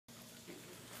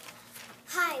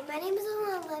My name is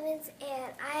Alana Levins,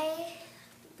 and I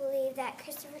believe that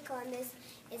Christopher Columbus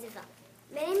is a villain.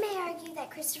 Many may argue that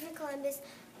Christopher Columbus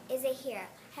is a hero.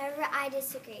 However, I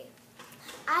disagree.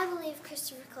 I believe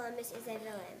Christopher Columbus is a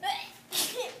villain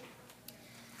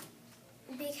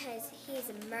because he's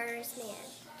a murderous man.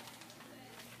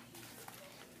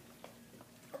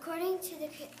 According to the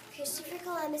Christopher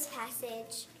Columbus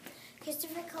passage,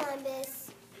 Christopher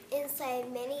Columbus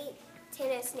enslaved many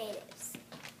Tanos natives.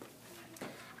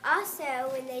 Also,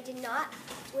 when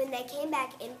they came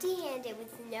back empty-handed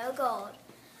with no gold,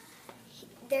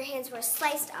 their hands were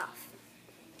sliced off.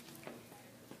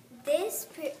 This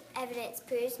evidence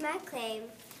proves my claim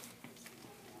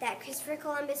that Christopher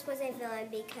Columbus was a villain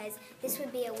because this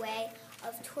would be a way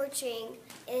of torturing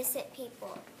innocent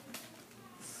people.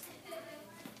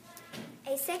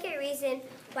 A second reason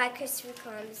why Christopher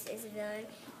Columbus is a villain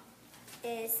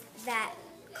is that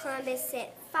Columbus sent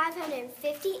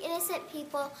 550 innocent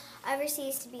people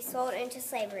overseas to be sold into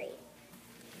slavery.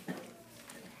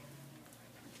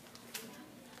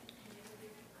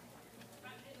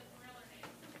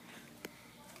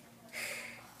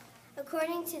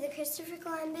 According to the Christopher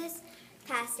Columbus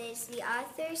passage, the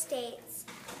author states,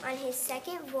 on his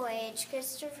second voyage,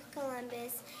 Christopher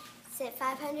Columbus sent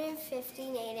 550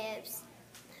 natives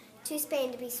to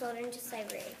Spain to be sold into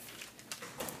slavery.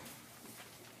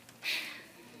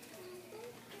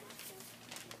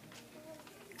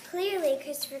 Clearly,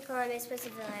 Christopher Columbus was a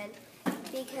villain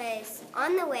because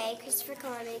on the way, Christopher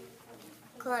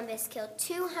Columbus killed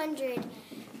 200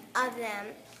 of them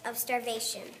of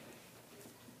starvation.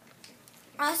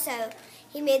 Also,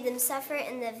 he made them suffer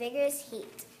in the vigorous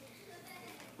heat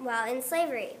while in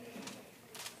slavery.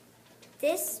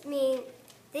 This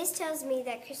tells me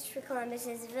that Christopher Columbus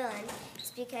is a villain.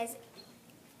 It's because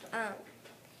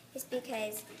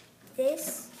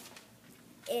this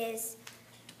is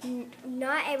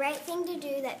not a right thing to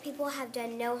do that people have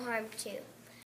done no harm to.